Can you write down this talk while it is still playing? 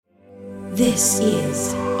This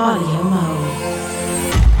is Audio Mo.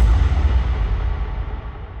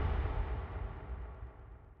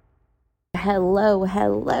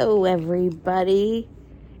 Hello, everybody.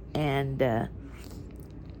 And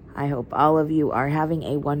I hope all of you are having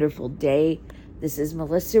a wonderful day. This is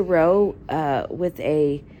Melissa Rowe with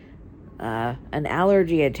an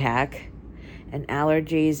allergy attack. And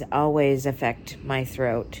allergies always affect my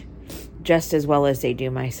throat just as well as they do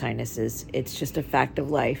my sinuses. It's just a fact of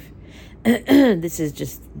life. This is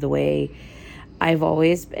just the way I've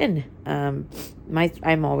always been. I'm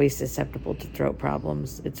always susceptible to throat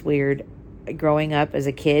problems. It's weird. Growing up as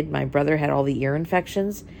a kid, my brother had all the ear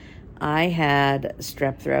infections. I had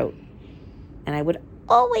strep throat. And I would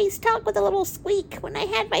always talk with a little squeak when I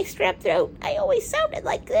had my strep throat. I always sounded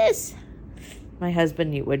like this. My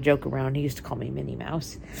husband would joke around. He used to call me Minnie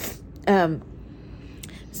Mouse.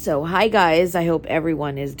 So hi guys. I hope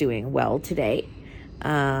everyone is doing well today.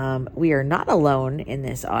 We are not alone in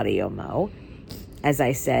this audio mo. As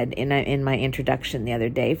I said in my introduction the other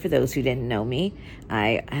day, for those who didn't know me,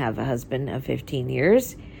 I have a husband of 15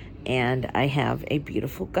 years, and I have a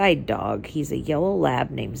beautiful guide dog. He's a yellow lab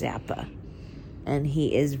named Zappa, and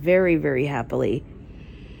he is very, very happily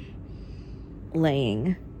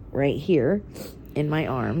laying right here in my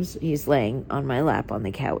arms. He's laying on my lap on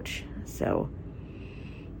the couch, so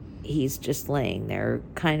he's just laying there,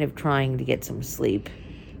 kind of trying to get some sleep.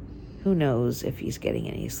 Who knows if he's getting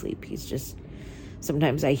any sleep? He's just...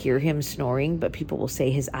 Sometimes I hear him snoring, but people will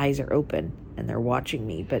say his eyes are open and they're watching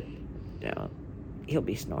me, but he'll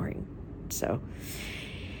be snoring. So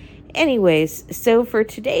anyways, so for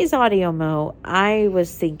today's audio mo, I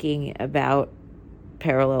was thinking about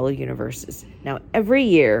parallel universes. Now, every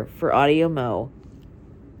year for audio mo,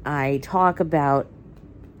 I talk about,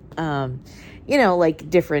 like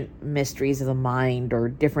different mysteries of the mind or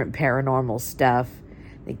different paranormal stuff.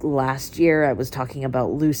 Like last year I was talking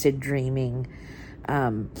about lucid dreaming.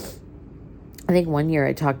 I think one year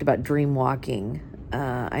I talked about dream walking.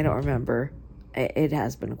 I don't remember. It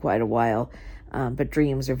has been quite a while. But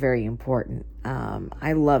dreams are very important.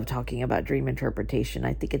 I love talking about dream interpretation.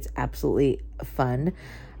 I think it's absolutely fun.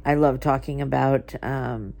 I love talking about,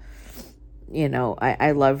 I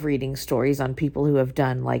love reading stories on people who have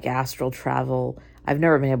done like astral travel. I've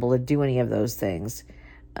never been able to do any of those things.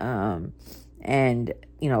 And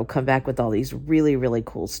come back with all these really, really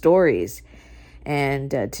cool stories.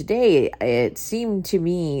 And today it seemed to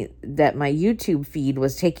me that my YouTube feed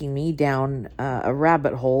was taking me down a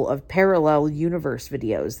rabbit hole of parallel universe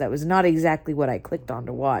videos. That was not exactly what I clicked on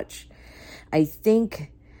to watch. I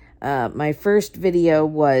think my first video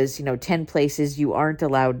was, 10 places you aren't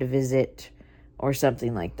allowed to visit or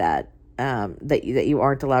something like that, that you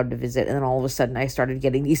aren't allowed to visit. And then all of a sudden I started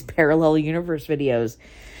getting these parallel universe videos.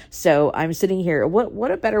 So I'm sitting here.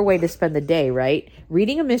 What a better way to spend the day, right?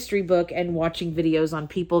 Reading a mystery book and watching videos on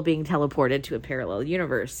people being teleported to a parallel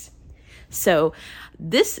universe. So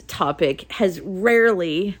this topic has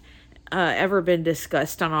rarely ever been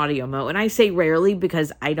discussed on Audio Mo. And I say rarely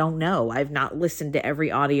because I don't know. I've not listened to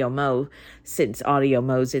every Audio Mo since Audio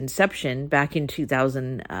Mo's inception back in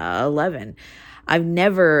 2011. I've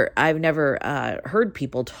never heard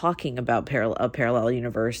people talking about a parallel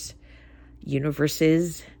universes.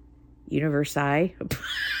 Universi.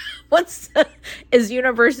 Is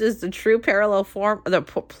universes the true parallel form, the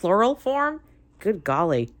plural form? Good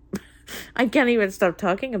golly. I can't even stop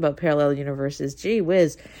talking about parallel universes. Gee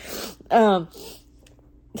whiz.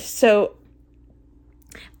 So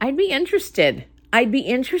I'd be interested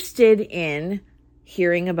in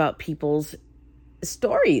hearing about people's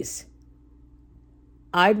stories.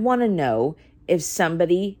 I'd want to know if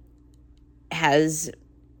somebody has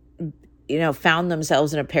found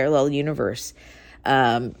themselves in a parallel universe.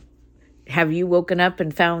 Have you woken up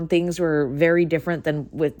and found things were very different than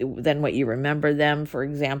what you remember them, for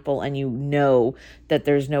example, and that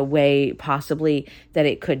there's no way possibly that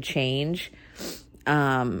it could change?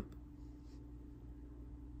 I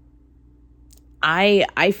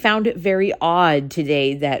found it very odd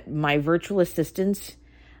today that my virtual assistants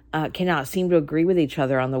cannot seem to agree with each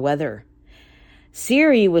other on the weather.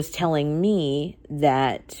 Siri was telling me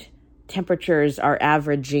that temperatures are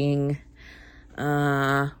averaging,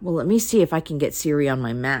 let me see if I can get Siri on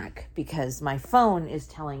my Mac, because my phone is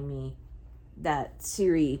telling me that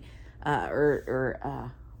Siri,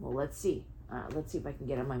 let's see if I can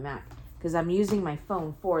get on my Mac, because I'm using my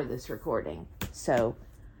phone for this recording. So,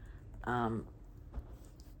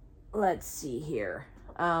 let's see here.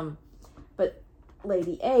 But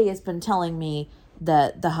Lady A has been telling me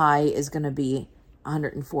that the high is going to be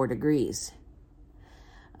 104 degrees.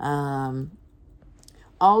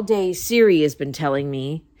 All day Siri has been telling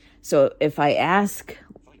me So if I ask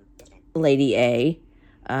Lady A,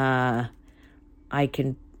 I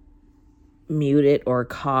can mute it or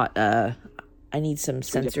I need some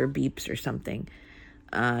sensor beeps or something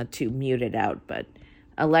to mute it out. But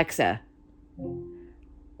Alexa,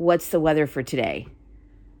 what's the weather for today?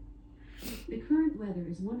 The current weather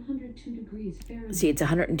is 102 degrees Fahrenheit. See, it's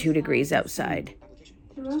 102 degrees outside.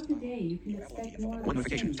 Throughout the day, you can expect more. One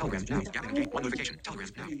notification. Telegram now. Gathering engaged. One notification.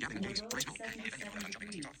 Telegram now. Gathering engaged. Voice mode. If anyone on jumping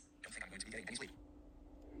into TikTok, don't think I'm going to be getting any sleep.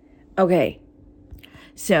 Okay,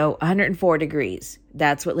 so 104 degrees.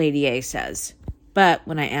 That's what Lady A says. But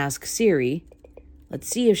when I ask Siri, let's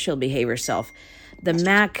see if she'll behave herself. The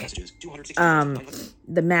Mac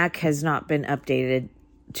has not been updated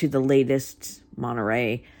to the latest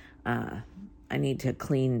Monterey. I need to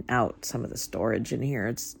clean out some of the storage in here.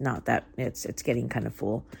 It's not that it's getting kind of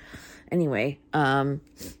full. Anyway, but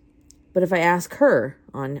if I ask her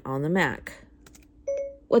on the Mac,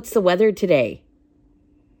 what's the weather today?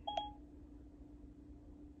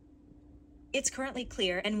 It's currently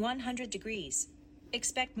clear and 100 degrees.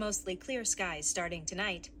 Expect mostly clear skies starting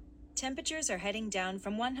tonight. Temperatures are heading down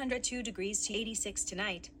from 102 degrees to 86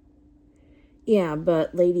 tonight. Yeah,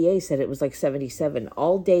 but Lady A said it was like 77.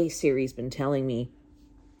 All day Siri's been telling me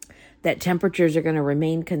that temperatures are going to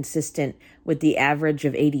remain consistent with the average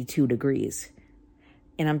of 82 degrees.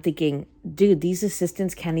 And I'm thinking, dude, these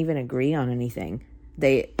assistants can't even agree on anything.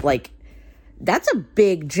 That's a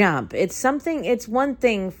big jump. It's one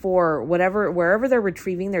thing for wherever they're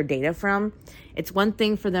retrieving their data from. It's one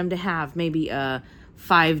thing for them to have maybe a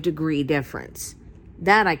 5-degree difference.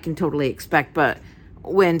 That I can totally expect, but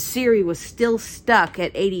when Siri was still stuck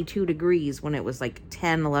at 82 degrees when it was like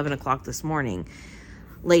 10, 11 o'clock this morning,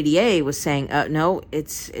 Lady A was saying, no,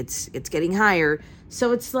 it's getting higher.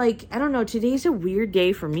 So it's like, I don't know, today's a weird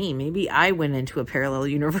day for me. Maybe I went into a parallel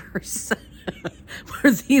universe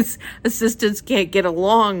where these assistants can't get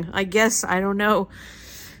along. I guess, I don't know.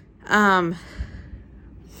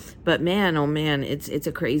 But man, oh man, it's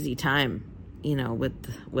a crazy time. You know,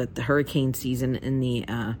 with the hurricane season in the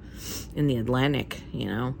Atlantic, you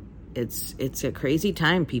know, it's a crazy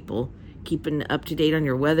time, people. Keeping up to date on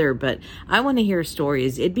your weather, but I want to hear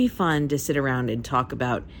stories. It'd be fun to sit around and talk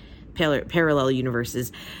about parallel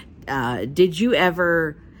universes. Did you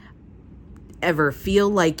ever feel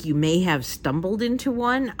like you may have stumbled into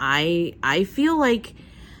one? I feel like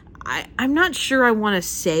I'm not sure I want to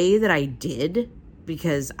say that I did,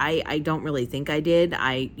 because I don't really think I did.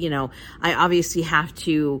 I obviously have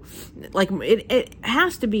to, like, it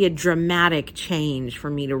has to be a dramatic change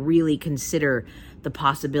for me to really consider the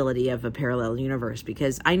possibility of a parallel universe,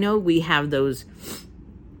 because I know we have those,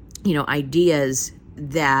 ideas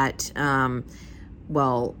that,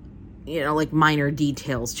 like minor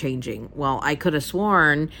details changing. Well, I could have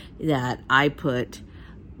sworn that I put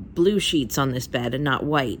blue sheets on this bed and not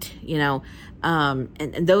white,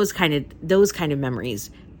 and those kind of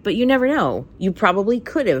memories. But you never know. You probably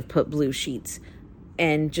could have put blue sheets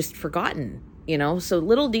and just forgotten, so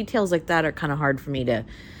little details like that are kind of hard for me to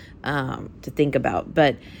think about.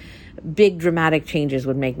 But big dramatic changes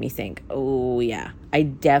would make me think, oh yeah, I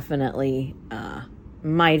definitely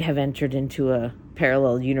might have entered into a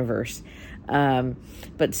parallel universe.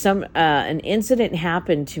 But an incident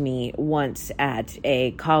happened to me once at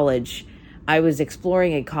a college. I was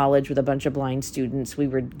exploring a college with a bunch of blind students. We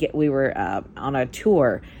were on a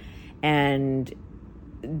tour, and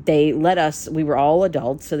they let us, we were all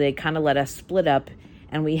adults, so they kind of let us split up,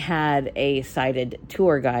 and we had a sighted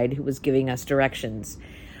tour guide who was giving us directions.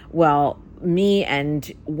 Well, me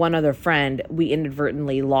and one other friend, we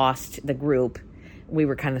inadvertently lost the group. We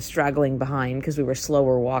were kind of straggling behind because we were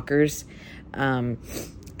slower walkers. And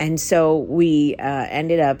so we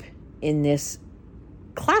ended up in this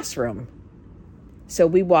classroom. So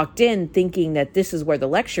we walked in thinking that this is where the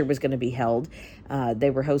lecture was going to be held. They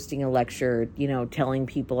were hosting a lecture, telling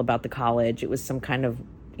people about the college. It was some kind of,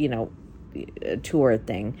 a tour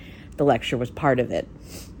thing. The lecture was part of it.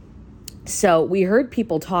 So we heard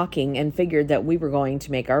people talking and figured that we were going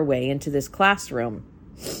to make our way into this classroom.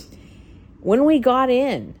 When we got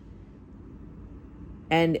in,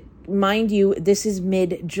 and mind you, this is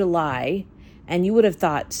mid-July, and you would have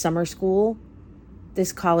thought summer school.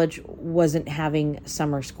 This college wasn't having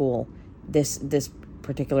summer school this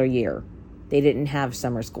particular year. They didn't have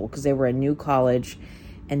summer school because they were a new college,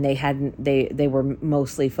 and they were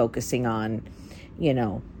mostly focusing on,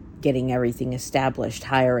 getting everything established,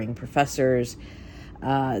 hiring professors.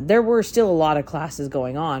 There were still a lot of classes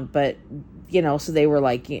going on, but so they were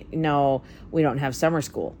like, no, we don't have summer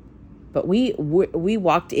school. But we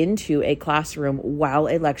walked into a classroom while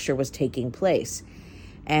a lecture was taking place.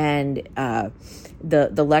 And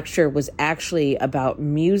the lecture was actually about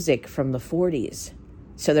music from the 40s.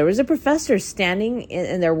 So there was a professor standing,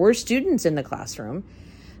 and there were students in the classroom,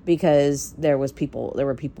 because there were people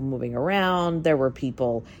moving around, there were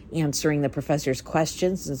people answering the professor's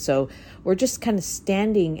questions. And so we're just kind of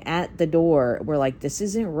standing at the door. We're like, this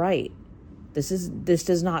isn't right. This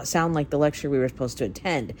does not sound like the lecture we were supposed to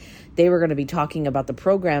attend. They were going to be talking about the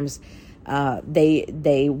programs.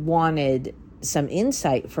 They wanted some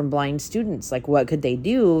insight from blind students, like what could they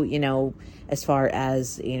do, as far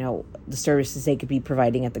as, the services they could be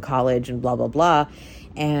providing at the college and blah, blah, blah.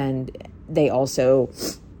 And they also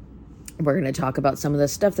we're going to talk about some of the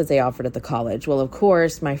stuff that they offered at the college. Well, of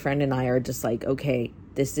course, my friend and I are just like, okay,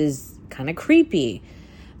 this is kind of creepy.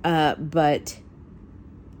 But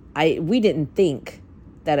we didn't think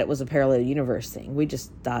that it was a parallel universe thing. We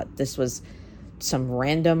just thought this was some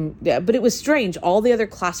random, but it was strange. All the other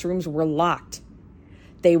classrooms were locked.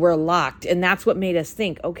 They were locked. And that's what made us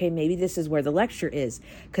think, okay, maybe this is where the lecture is,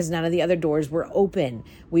 because none of the other doors were open.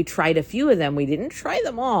 We tried a few of them. We didn't try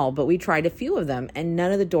them all, but we tried a few of them, and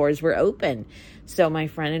none of the doors were open. So my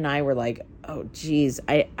friend and I were like, oh, geez,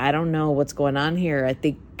 I don't know what's going on here. I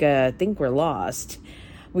think we're lost.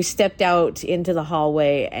 We stepped out into the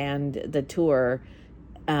hallway, and the tour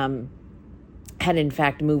had in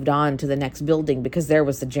fact moved on to the next building, because there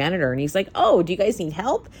was the janitor, and he's like, oh, do you guys need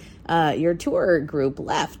help? Your tour group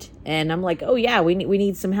left. And I'm like, oh yeah, we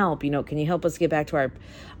need some help. Can you help us get back to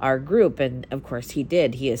our group? And of course he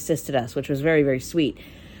did. He assisted us, which was very, very sweet.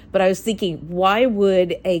 But I was thinking, why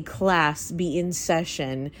would a class be in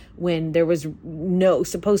session when there was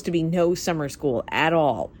supposed to be no summer school at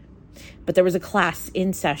all? But there was a class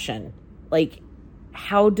in session. Like,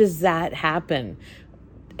 how does that happen?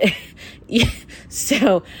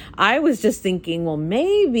 So I was just thinking, well,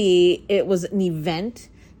 maybe it was an event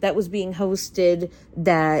that was being hosted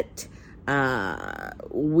that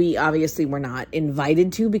we obviously were not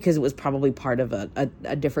invited to, because it was probably part of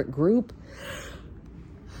a different group.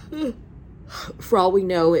 For all we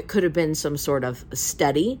know, it could have been some sort of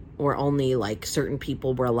study, or only like certain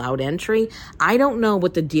people were allowed entry. I don't know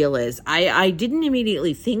what the deal is. I didn't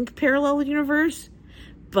immediately think parallel universe,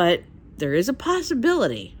 but there is a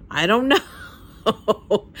possibility. I don't know.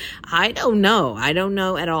 I don't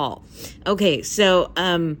know at all. Okay, so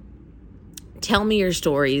tell me your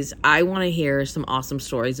stories. I want to hear some awesome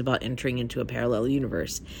stories about entering into a parallel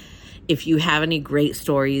universe. If you have any great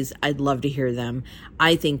stories, I'd love to hear them.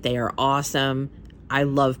 I think they are awesome. I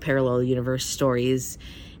love parallel universe stories.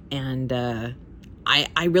 And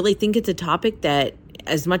I really think it's a topic that,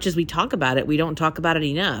 as much as we talk about it, we don't talk about it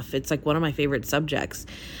enough. It's like one of my favorite subjects.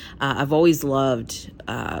 I've always loved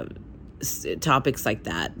topics like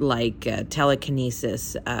that, like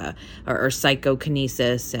telekinesis or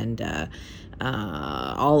psychokinesis, and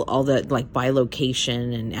all the like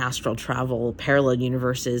bilocation and astral travel, parallel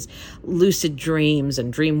universes, lucid dreams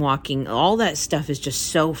and dream walking. All that stuff is just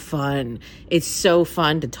so fun. It's so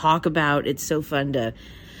fun to talk about. It's so fun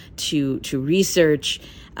to research.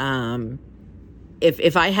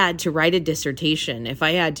 If I had to write a dissertation, if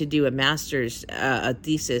I had to do a master's a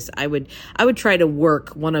thesis, I would try to work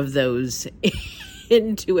one of those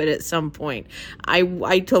into it at some point.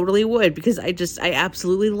 I totally would, because I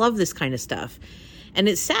absolutely love this kind of stuff. And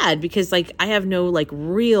it's sad because like I have no like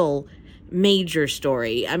real major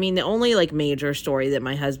story. I mean, the only like major story that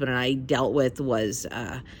my husband and I dealt with was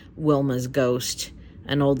Wilma's ghost,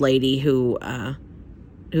 an old lady who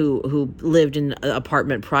lived in an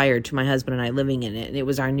apartment prior to my husband and I living in it. And it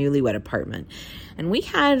was our newlywed apartment. And we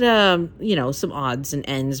had, some odds and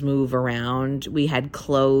ends move around. We had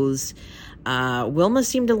clothes. Wilma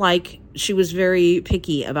seemed to she was very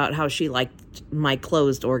picky about how she liked my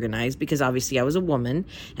clothes organized, because obviously I was a woman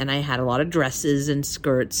and I had a lot of dresses and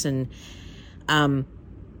skirts, and,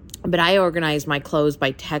 but I organized my clothes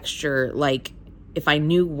by texture. Like if I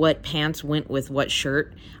knew what pants went with what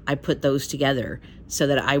shirt, I put those together so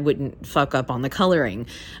that I wouldn't fuck up on the coloring.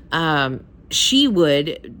 She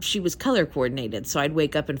was color coordinated. So I'd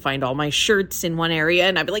wake up and find all my shirts in one area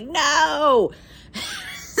and I'd be like, no.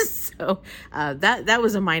 So that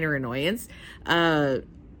was a minor annoyance. And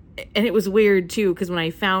it was weird too, because when I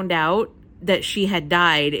found out that she had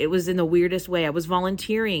died, it was in the weirdest way. I was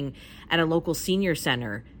volunteering at a local senior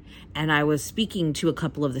center, and I was speaking to a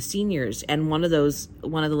couple of the seniors, and one of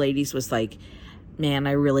the ladies was like, man,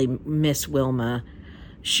 I really miss Wilma.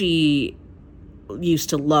 She used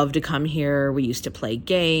to love to come here. We used to play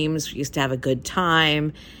games. We used to have a good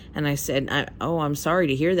time. And I said, I'm sorry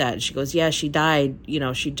to hear that. And she goes, yeah, she died.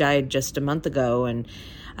 She died just a month ago, and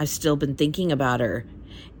I've still been thinking about her.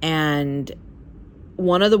 And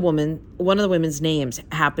one of the women's names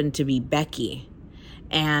happened to be Becky.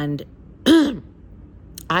 And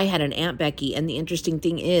I had an Aunt Becky. And the interesting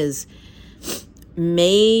thing is,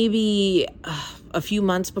 maybe a few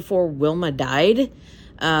months before Wilma died,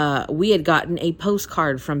 we had gotten a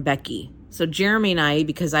postcard from Becky. So Jeremy and I,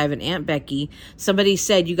 because I have an Aunt Becky, somebody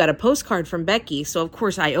said, you got a postcard from Becky. So of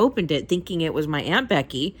course I opened it thinking it was my Aunt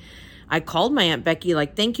Becky. I called my Aunt Becky,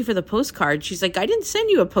 like, thank you for the postcard. She's like, I didn't send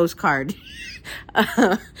you a postcard,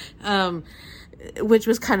 which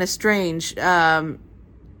was kind of strange. But,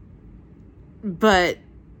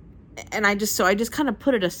 and I just kind of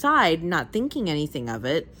put it aside, not thinking anything of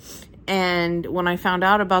it. And when I found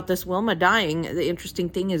out about this Wilma dying, the interesting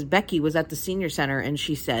thing is Becky was at the senior center and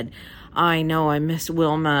she said, I know, I miss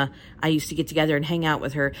Wilma. I used to get together and hang out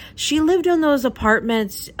with her. She lived in those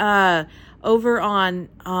apartments, over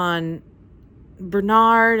on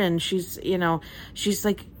Bernard, and she's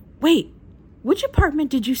like, wait, which apartment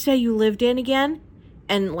did you say you lived in again?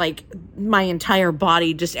 And like my entire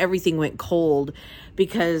body, just everything went cold,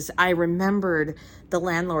 because I remembered the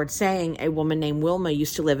landlord saying a woman named Wilma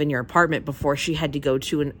used to live in your apartment before she had to go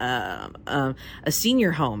to a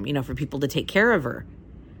senior home, for people to take care of her.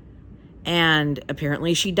 And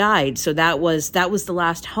apparently she died. So that was the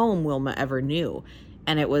last home Wilma ever knew.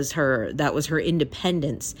 And that was her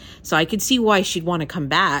independence. So I could see why she'd want to come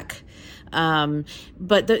back.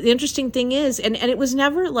 But the interesting thing is, and it was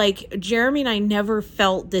never like, Jeremy and I never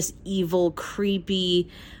felt this evil, creepy,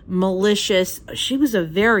 malicious. She was a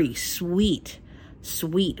very sweet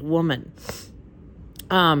woman.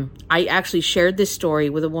 I actually shared this story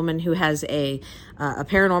with a woman who has a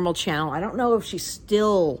paranormal channel. I don't know if she's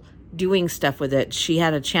still doing stuff with it. She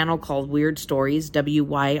had a channel called Weird Stories,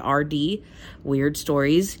 WYRD, Weird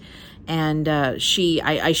Stories. And I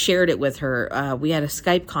shared it with her. We had a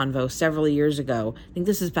Skype convo several years ago. I think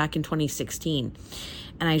this is back in 2016.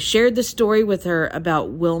 And I shared the story with her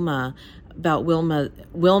about Wilma,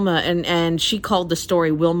 and she called the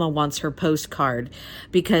story Wilma Wants Her Postcard,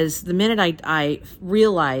 because the minute I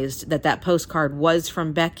realized that postcard was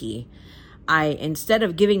from Becky, instead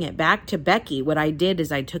of giving it back to Becky, what I did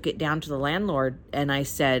is I took it down to the landlord and I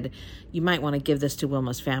said, you might want to give this to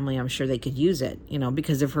Wilma's family. I'm sure they could use it,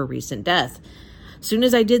 because of her recent death. As soon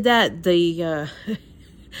as I did that, the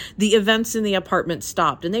events in the apartment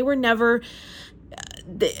stopped, and they were never,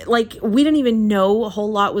 we didn't even know a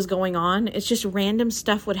whole lot was going on. It's just random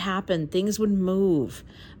stuff would happen. Things would move.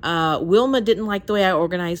 Wilma didn't like the way I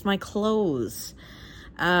organized my clothes.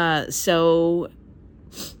 So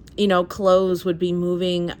clothes would be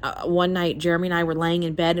moving. One night, Jeremy and I were laying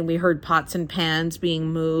in bed and we heard pots and pans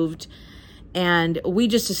being moved. And we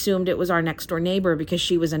just assumed it was our next door neighbor because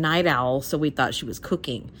she was a night owl. So we thought she was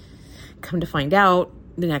cooking. Come to find out,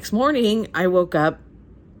 the next morning, I woke up.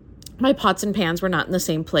 My pots and pans were not in the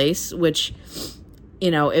same place, which,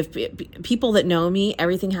 if people that know me,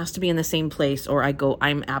 everything has to be in the same place or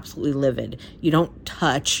I'm absolutely livid. You don't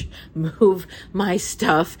move my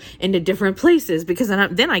stuff into different places, because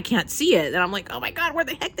then I can't see it. And I'm like, oh my God, where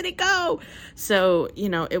the heck did it go? So,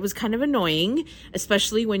 it was kind of annoying,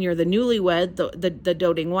 especially when you're the newlywed, the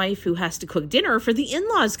doting wife who has to cook dinner for the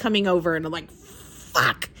in-laws coming over. And I'm like,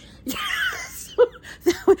 fuck.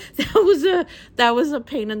 That was a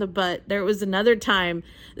pain in the butt. There was another time,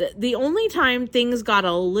 the only time things got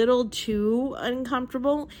a little too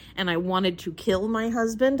uncomfortable and I wanted to kill my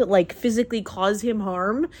husband, like physically cause him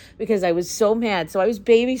harm, because I was so mad. So I was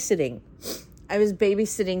babysitting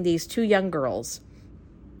these two young girls.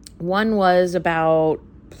 One was about,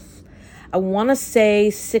 I want to say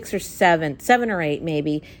 7 or 8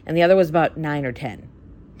 maybe, and the other was about 9 or 10.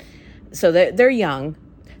 So they're young.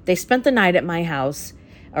 They spent the night at my house,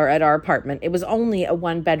 or at our apartment. It was only a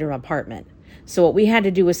 1-bedroom apartment. So what we had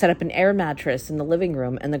to do was set up an air mattress in the living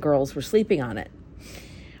room, and the girls were sleeping on it.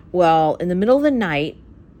 Well, in the middle of the night,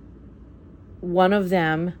 one of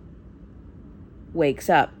them wakes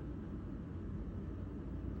up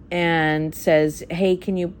and says, hey,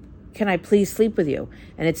 can I please sleep with you?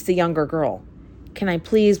 And it's the younger girl. Can I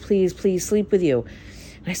please sleep with you?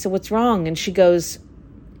 And I said, what's wrong? And she goes,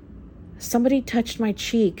 somebody touched my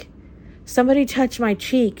cheek.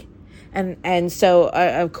 And so,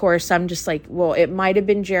 of course, I'm just like, well, it might have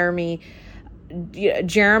been Jeremy.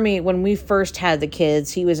 Jeremy, when we first had the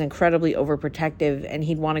kids, he was incredibly overprotective, and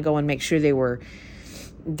he'd want to go and make sure they were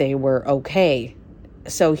okay.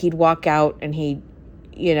 So he'd walk out and he'd,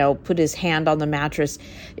 put his hand on the mattress.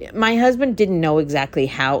 My husband didn't know exactly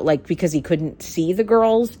how, because he couldn't see the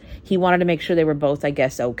girls. He wanted to make sure they were both, I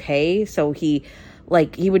guess, okay. So he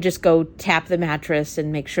would just go tap the mattress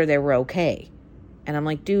and make sure they were okay. And I'm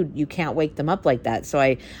like, dude, you can't wake them up like that. So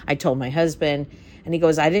I told my husband, And he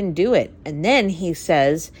goes, I didn't do it. And then he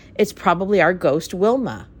says, it's probably our ghost,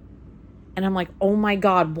 Wilma. And I'm like, oh my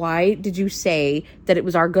God, why did you say that it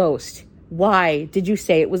was our ghost? Why did you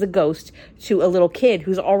say it was a ghost to a little kid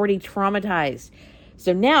who's already traumatized?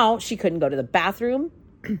 So now she couldn't go to the bathroom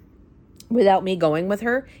without me going with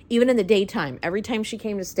her, even in the daytime. Every time she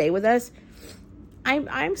came to stay with us,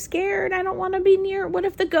 I'm scared. I don't want to be near. What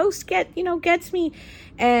if the ghost gets me?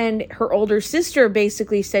 And her older sister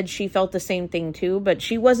basically said she felt the same thing too, but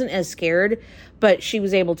she wasn't as scared, but she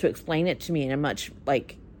was able to explain it to me in a much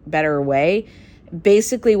better way.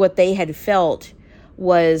 Basically what they had felt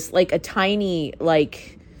was like a tiny,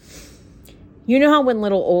 you know how when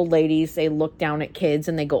little old ladies, they look down at kids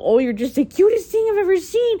and they go, oh, you're just the cutest thing I've ever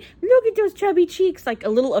seen. Look at those chubby cheeks. Like a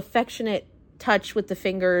little affectionate touch with the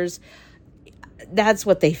fingers. That's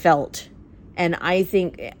what they felt. And I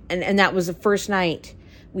think, and that was the first night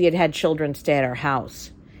we had children stay at our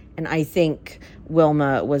house. And I think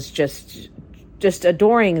Wilma was just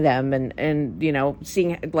adoring them and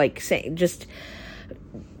seeing, just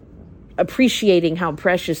appreciating how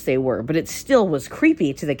precious they were. But it still was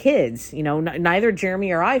creepy to the kids. Neither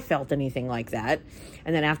Jeremy or I felt anything like that.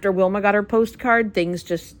 And then after Wilma got her postcard, things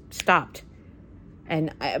just stopped.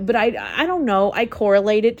 But I don't know. I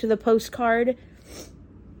correlate it to the postcard.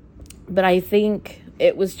 But I think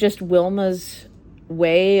it was just Wilma's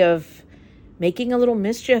way of making a little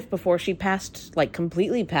mischief before she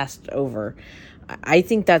completely passed over. I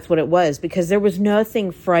think that's what it was, because there was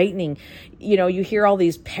nothing frightening. You hear all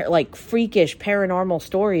these freakish paranormal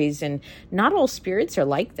stories, and not all spirits are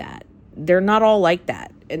like that. They're not all like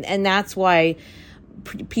that. And that's why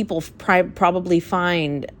people probably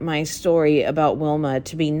find my story about Wilma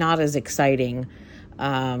to be not as exciting.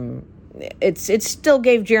 It still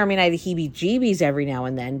gave Jeremy and I the heebie-jeebies every now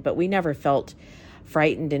and then, but we never felt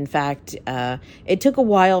frightened. In fact, it took a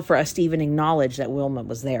while for us to even acknowledge that Wilma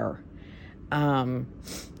was there.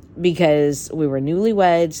 Because we were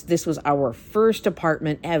newlyweds. This was our first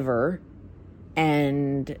apartment ever.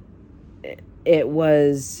 And it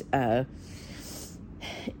was,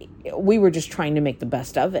 we were just trying to make the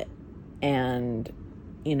best of it. And,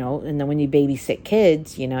 and then when you babysit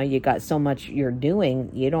kids, you got so much you're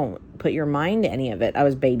doing, you don't put your mind to any of it. I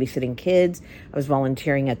was babysitting kids. I was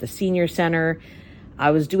volunteering at the senior center.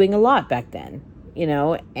 I was doing a lot back then,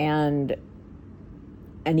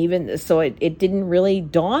 and even so, it didn't really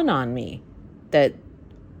dawn on me that,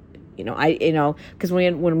 because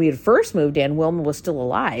when we had first moved in, Wilma was still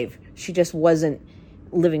alive. She just wasn't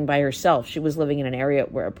living by herself. She was living in an area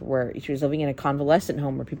where she was living in a convalescent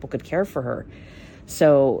home where people could care for her.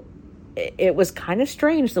 So it was kind of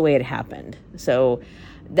strange the way it happened. So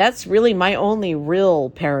that's really my only real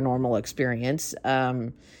paranormal experience.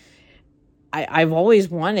 I've always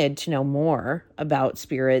wanted to know more about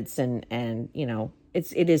spirits and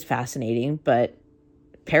it is fascinating, but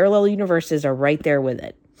parallel universes are right there with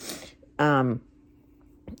it.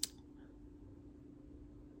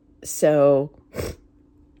 So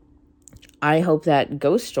I hope that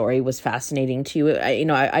ghost story was fascinating to you.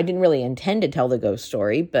 I didn't really intend to tell the ghost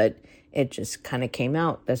story, but it just kind of came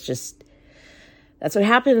out. That's what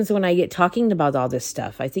happens when I get talking about all this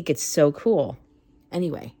stuff. I think it's so cool.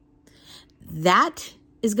 Anyway, that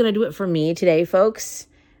is going to do it for me today, folks.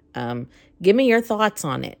 Give me your thoughts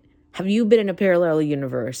on it. Have you been in a parallel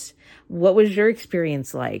universe? What was your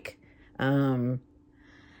experience like?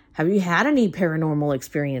 Have you had any paranormal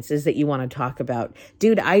experiences that you want to talk about?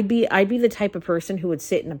 Dude, I'd be the type of person who would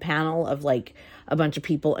sit in a panel of a bunch of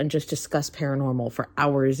people and just discuss paranormal for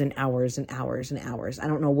hours and hours and hours and hours. I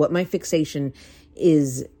don't know what my fixation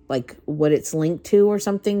is, what it's linked to or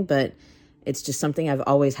something, but it's just something I've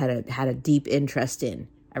always had a deep interest in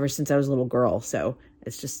ever since I was a little girl. So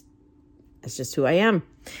it's just who I am.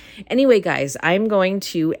 Anyway, guys, I'm going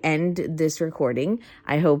to end this recording.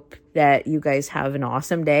 I hope that you guys have an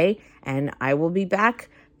awesome day, and I will be back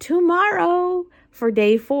tomorrow for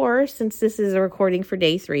day 4, since this is a recording for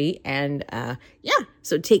day 3. And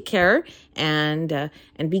so take care and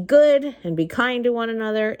be good and be kind to one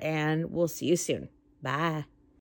another, and we'll see you soon. Bye.